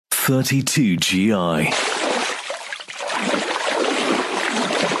32GI.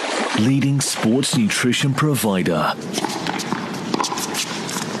 Leading sports nutrition provider.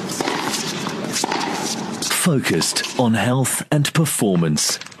 Focused on health and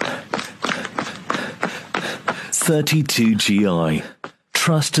performance. 32GI.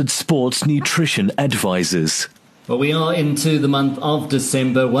 Trusted sports nutrition advisors. Well, we are into the month of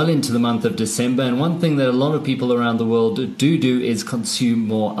December, well into the month of December, and one thing that a lot of people around the world do is consume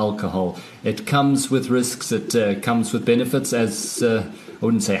more alcohol. It comes with risks, it comes with benefits, as I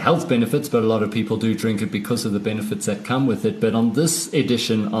wouldn't say health benefits, but a lot of people do drink it because of the benefits that come with it. But on this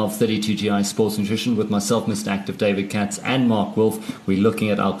edition of 32GI Sports Nutrition with myself, Mr. Active David Katz, and Mark Wolf, we're looking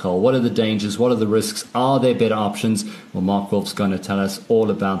at alcohol. What are the dangers? What are the risks? Are there better options? Well, Mark Wolf's going to tell us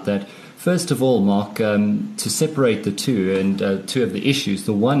all about that. First of all, Mark, to separate the two and two of the issues,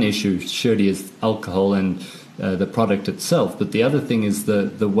 the one issue surely is alcohol and the product itself, but the other thing is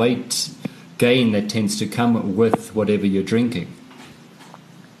the weight gain that tends to come with whatever you're drinking.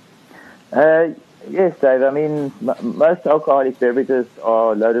 Yes, Dave. I mean, most alcoholic beverages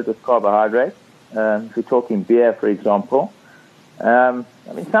are loaded with carbohydrates. If we're talking beer, for example. I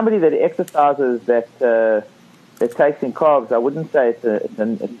mean, somebody that exercises that takes in carbs, I wouldn't say it's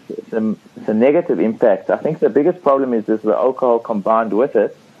a negative impact. I think the biggest problem is the alcohol combined with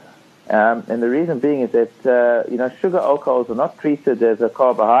it. And the reason being is that, sugar alcohols are not treated as a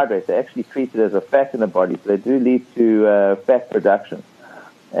carbohydrate. They're actually treated as a fat in the body. So they do lead to fat production,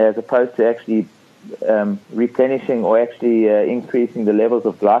 as opposed to actually replenishing or actually increasing the levels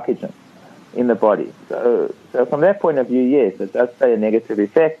of glycogen in the body. So from that point of view, yes, it does play a negative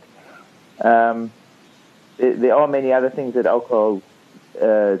effect. There are many other things that alcohol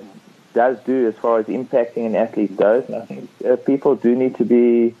does do as far as impacting an athlete goes, and I think people do need to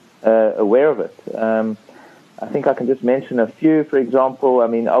be aware of it. I think I can just mention a few. For example, I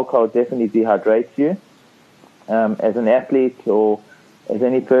mean, alcohol definitely dehydrates you. As an athlete or as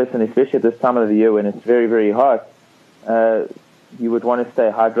any person, especially at this time of the year when it's very, very hot, you would want to stay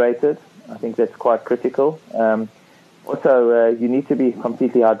hydrated. I think that's quite critical. Also, you need to be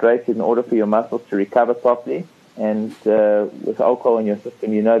completely hydrated in order for your muscles to recover properly. And with alcohol in your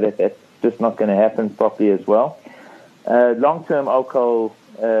system, you know that that's just not going to happen properly as well. Long-term alcohol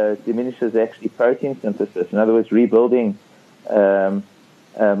diminishes actually protein synthesis. In other words, rebuilding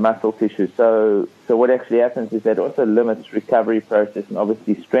muscle tissue. So what actually happens is that also limits recovery process and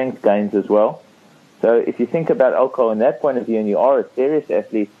obviously strength gains as well. So if you think about alcohol in that point of view and you are a serious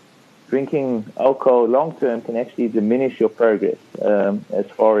athlete, drinking alcohol long-term can actually diminish your progress as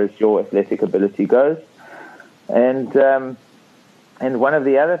far as your athletic ability goes. And one of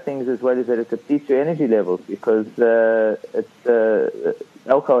the other things as well is that it depletes your energy levels because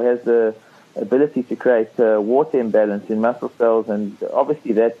alcohol has the ability to create water imbalance in muscle cells, and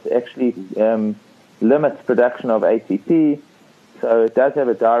obviously that actually limits production of ATP, so it does have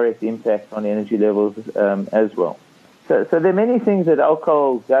a direct impact on energy levels as well. So there are many things that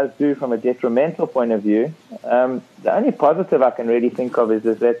alcohol does do from a detrimental point of view. The only positive I can really think of is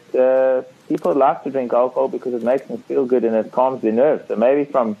that people like to drink alcohol because it makes them feel good and it calms their nerves. So maybe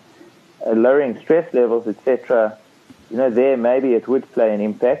from lowering stress levels, etc., there maybe it would play an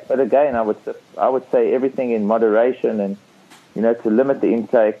impact. But again, I would say everything in moderation and, to limit the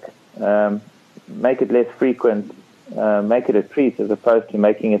intake, make it less frequent, make it a treat as opposed to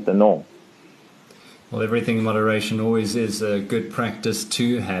making it the norm. Well, everything in moderation always is a good practice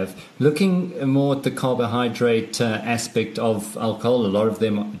to have. Looking more at the carbohydrate aspect of alcohol, a lot of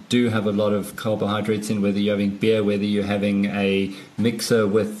them do have a lot of carbohydrates in, whether you're having beer, whether you're having a mixer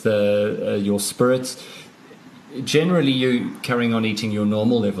with your spirits. Generally, you're carrying on eating your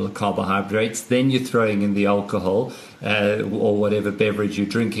normal level of carbohydrates, then you're throwing in the alcohol or whatever beverage you're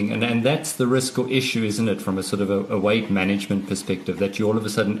drinking. And that's the risk or issue, isn't it, from a sort of a weight management perspective, that you're all of a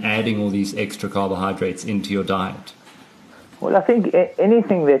sudden adding all these extra carbohydrates into your diet? Well, I think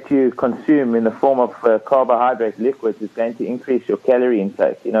anything that you consume in the form of carbohydrate liquids is going to increase your calorie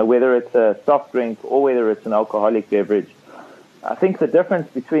intake, whether it's a soft drink or whether it's an alcoholic beverage. I think the difference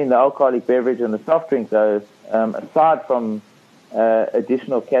between the alcoholic beverage and the soft drink, though, aside from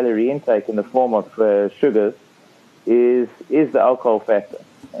additional calorie intake in the form of sugars, is the alcohol factor.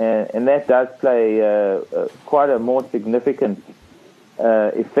 And that does play quite a more significant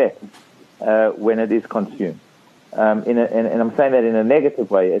effect when it is consumed. And I'm saying that in a negative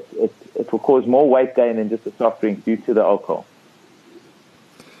way. It will cause more weight gain than just a soft drink due to the alcohol.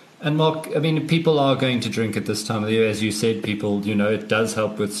 And Mark, I mean, people are going to drink at this time of the year. As you said, people, it does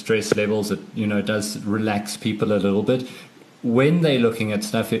help with stress levels. It, does relax people a little bit. when they're looking at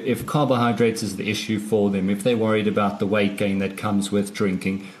stuff, if carbohydrates is the issue for them, if they're worried about the weight gain that comes with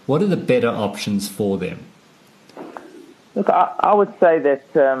drinking, what are the better options for them? Look, I would say that,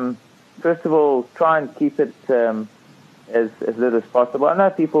 first of all, try and keep it as little as possible. I know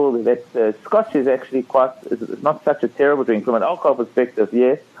people that Scotch is actually it's not such a terrible drink. From an alcohol perspective,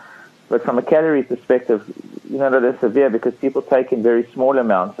 yes, but from a calorie perspective, not as severe because people take in very small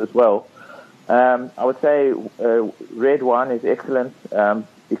amounts as well. I would say red wine is excellent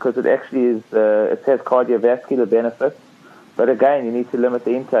because it actually it has cardiovascular benefits. But again, you need to limit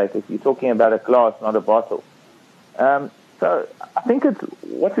the intake. If you're talking about a glass, not a bottle. So I think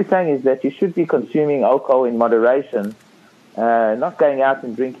what we're saying is that you should be consuming alcohol in moderation, not going out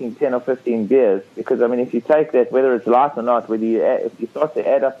and drinking 10 or 15 beers. Because, if you take that, whether it's light or not, if you start to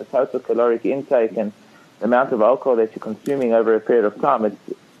add up the total caloric intake and the amount of alcohol that you're consuming over a period of time,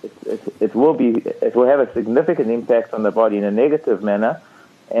 it will have a significant impact on the body in a negative manner.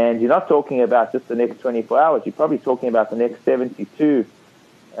 And you're not talking about just the next 24 hours. You're probably talking about the next 72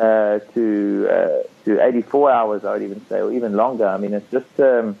 to 84 hours, I would even say, or even longer.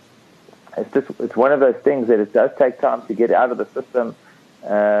 It's one of those things that it does take time to get out of the system.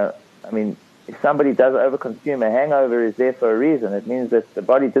 If somebody does overconsume, a hangover is there for a reason. It means that the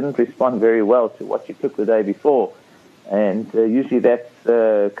body didn't respond very well to what you took the day before. And usually that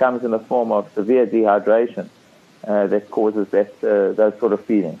comes in the form of severe dehydration that causes those sort of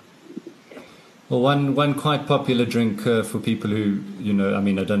feelings. Well, one quite popular drink for people who,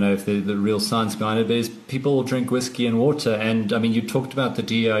 I don't know if the real science behind it, but is people drink whiskey and water. And, you talked about the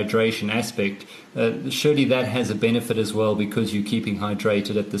dehydration aspect. Surely that has a benefit as well because you're keeping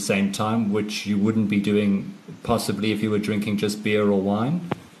hydrated at the same time, which you wouldn't be doing possibly if you were drinking just beer or wine.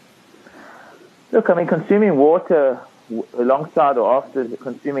 Look, consuming water alongside or after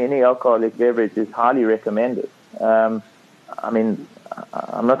consuming any alcoholic beverage is highly recommended. I'm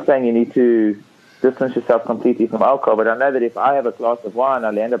not saying you need to distance yourself completely from alcohol, but I know that if I have a glass of wine,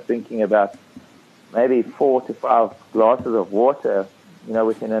 I'll end up drinking about maybe 4 to 5 glasses of water,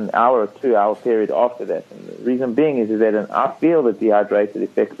 within an hour or 2 hour period after that. And the reason being is that I feel the dehydrating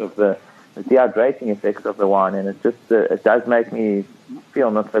effects of the wine, and it does make me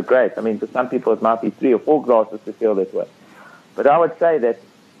feel not so great. For some people it might be 3 or 4 glasses to feel that way. But I would say that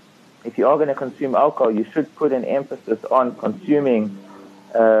if you are going to consume alcohol, you should put an emphasis on consuming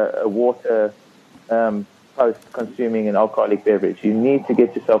water post-consuming an alcoholic beverage. You need to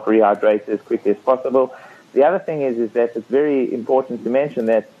get yourself rehydrated as quickly as possible. The other thing is that it's very important to mention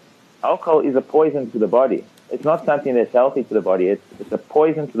that alcohol is a poison to the body. It's not something that's healthy to the body. It's a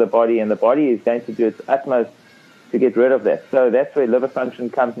poison to the body, and the body is going to do its utmost to get rid of that. So that's where liver function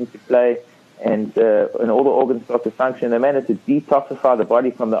comes into play, and all the organs start to function in a manner to detoxify the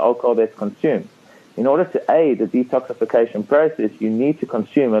body from the alcohol that's consumed. In order to aid the detoxification process, you need to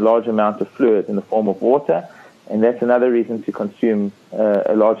consume a large amount of fluid in the form of water, and that's another reason to consume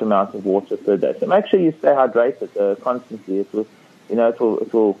a large amount of water per day. So make sure you stay hydrated constantly. It will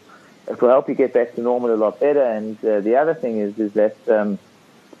help you get back to normal a lot better. And the other thing is that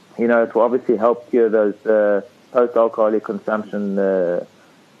it will obviously help cure those post-alcoholic consumption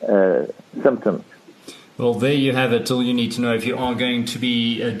symptoms. Well, there you have it. All you need to know if you are going to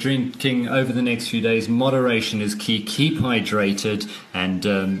be drinking over the next few days. Moderation is key. Keep hydrated and,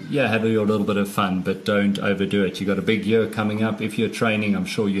 have your little bit of fun, but don't overdo it. You've got a big year coming up. If you're training, I'm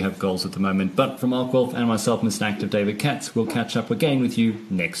sure you have goals at the moment. But from Mark Wolf and myself, Mr. Active David Katz, we'll catch up again with you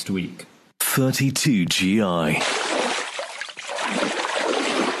next week. 32GI.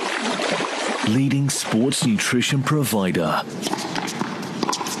 Leading sports nutrition provider.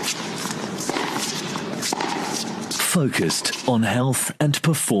 Focused on health and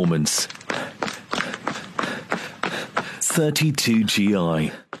performance.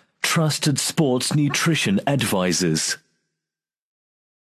 32GI. Trusted sports nutrition advisors.